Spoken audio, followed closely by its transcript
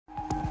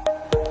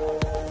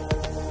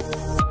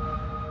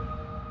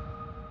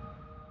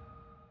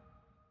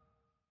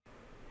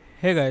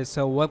Hey guys,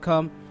 so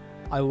welcome.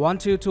 I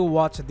want you to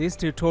watch this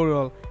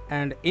tutorial,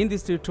 and in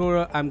this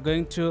tutorial I'm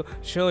going to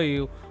show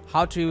you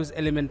how to use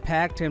element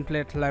pack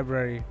template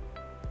library.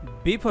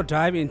 Before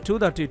diving into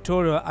the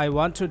tutorial, I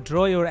want to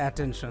draw your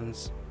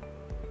attentions.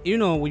 You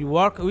know, we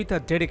work with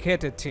a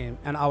dedicated team,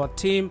 and our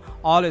team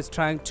always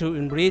trying to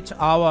enrich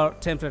our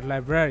template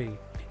library.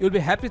 You'll be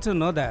happy to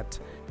know that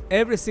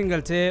every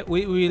single day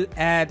we will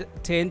add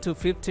 10 to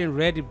 15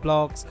 ready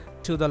blocks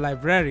to the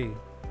library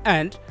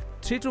and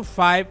 3 to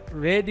 5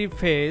 ready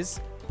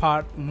phase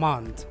per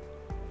month.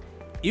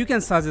 You can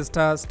suggest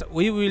us,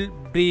 we will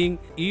bring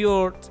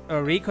your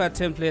required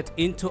template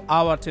into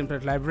our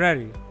template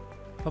library.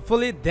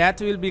 Hopefully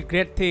that will be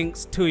great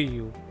things to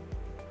you.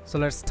 So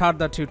let's start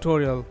the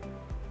tutorial.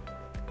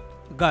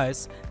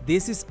 Guys,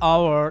 this is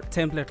our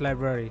template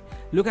library.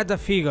 Look at the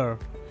figure.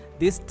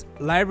 This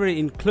library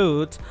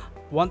includes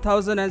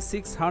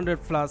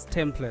 1600 plus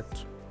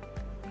template.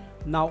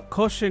 Now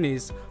question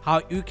is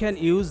how you can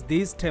use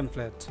this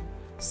template.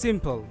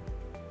 Simple.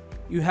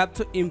 You have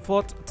to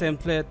import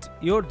template,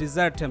 your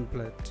desired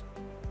template.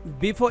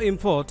 Before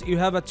import, you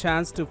have a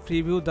chance to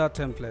preview the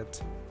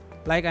template.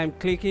 Like I'm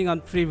clicking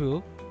on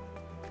preview,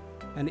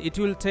 and it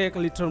will take a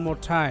little more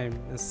time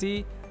and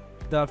see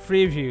the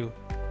preview.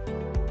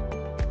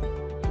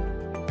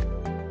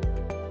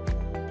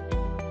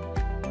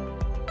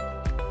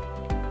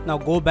 Now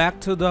go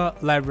back to the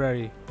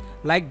library.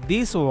 Like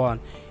this one,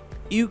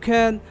 you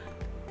can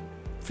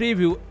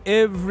preview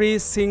every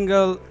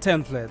single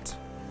template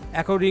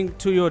according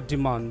to your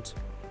demand.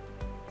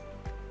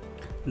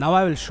 Now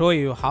I will show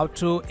you how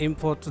to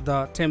import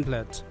the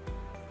template,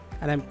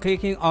 and I'm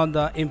clicking on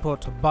the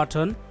import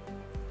button,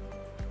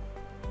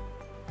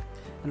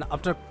 and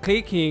after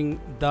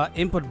clicking the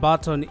import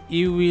button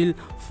you will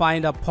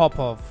find a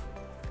pop-up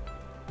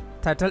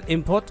titled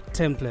import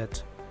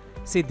template.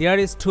 See, there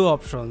is two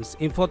options: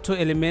 import to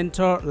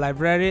Elementor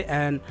library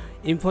and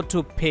import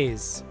to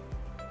page.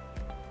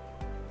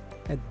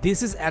 And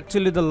this is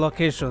actually the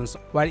locations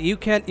where you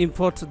can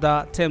import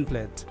the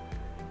template.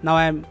 Now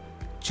I am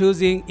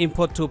choosing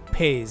import to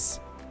page,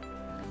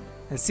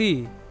 and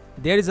see,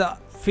 there is a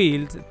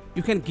field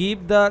you can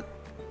give the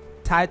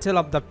title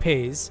of the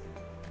page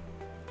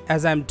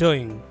as I'm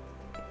doing.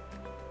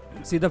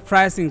 See the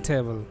pricing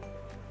table.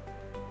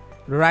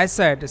 Right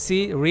side,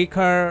 see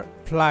recur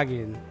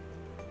plugin,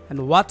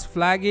 and what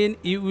plugin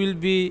you will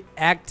be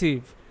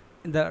active.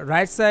 In the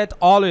right side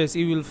always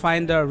you will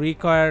find the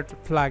required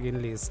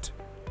plugin list.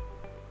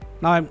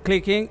 Now I'm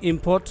clicking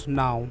import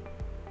now.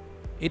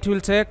 It will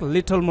take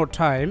little more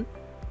time.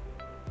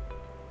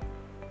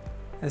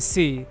 And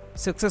see,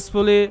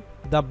 successfully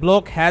the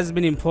block has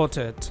been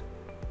imported.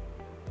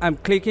 I'm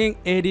clicking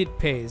edit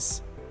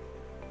page.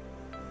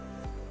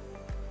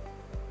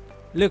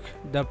 Look,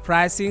 the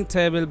pricing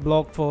table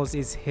block post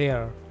is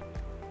here.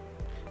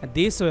 And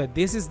this way,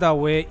 this is the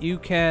way you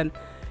can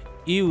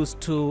use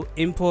to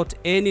import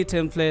any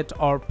template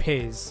or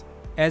page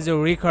as a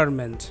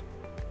requirement.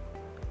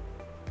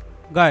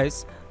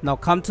 Guys, now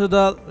come to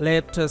the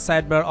left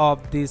sidebar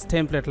of this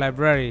template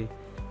library.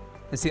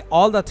 You see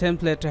all the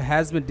template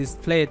has been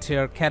displayed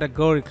here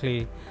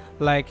categorically,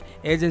 like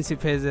agency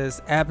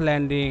pages, app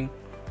landing,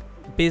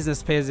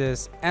 business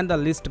pages, and the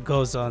list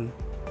goes on.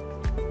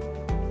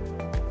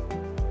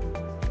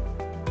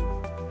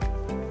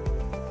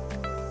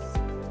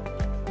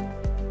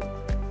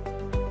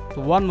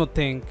 One more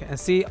thing,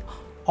 see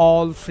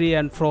all free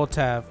and pro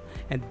tab,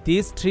 and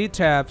these three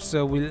tabs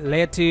will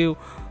let you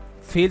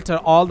filter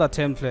all the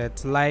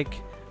templates. Like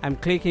I'm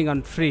clicking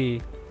on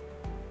free,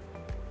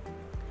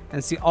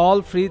 and see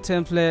all free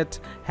templates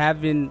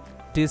have been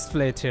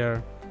displayed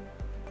here.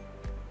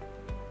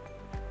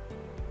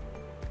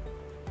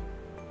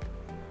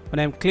 When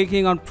I'm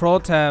clicking on pro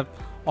tab,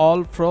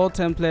 all pro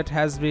template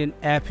has been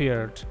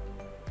appeared.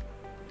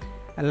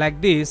 And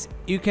like this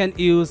you can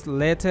use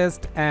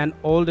latest and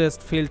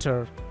oldest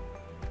filter,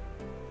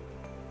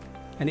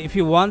 and if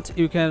you want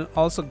you can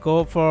also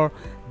go for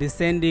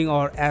descending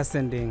or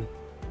ascending.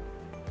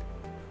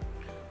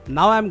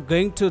 Now I'm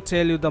going to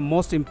tell you the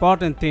most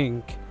important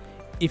thing.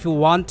 If you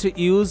want to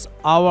use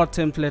our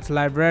template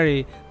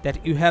library,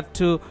 that you have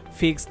to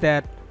fix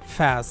that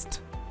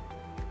fast.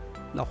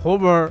 Now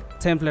hover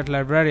template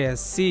library and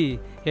see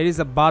here is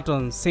a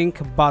button,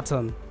 sync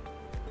button.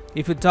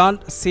 If you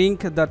don't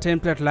sync the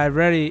template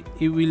library,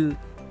 you will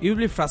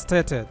be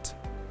frustrated.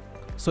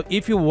 So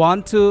if you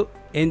want to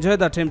enjoy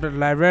the template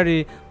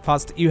library,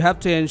 first you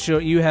have to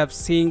ensure you have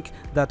synced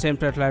the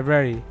template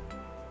library.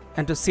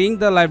 And to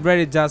sync the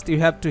library, just you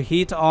have to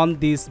hit on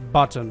this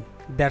button.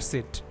 That's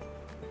it.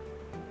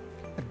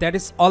 That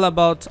is all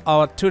about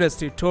our today's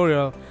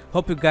tutorial.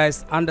 Hope you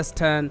guys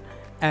understand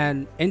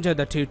and enjoy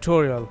the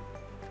tutorial.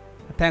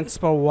 Thanks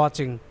for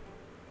watching.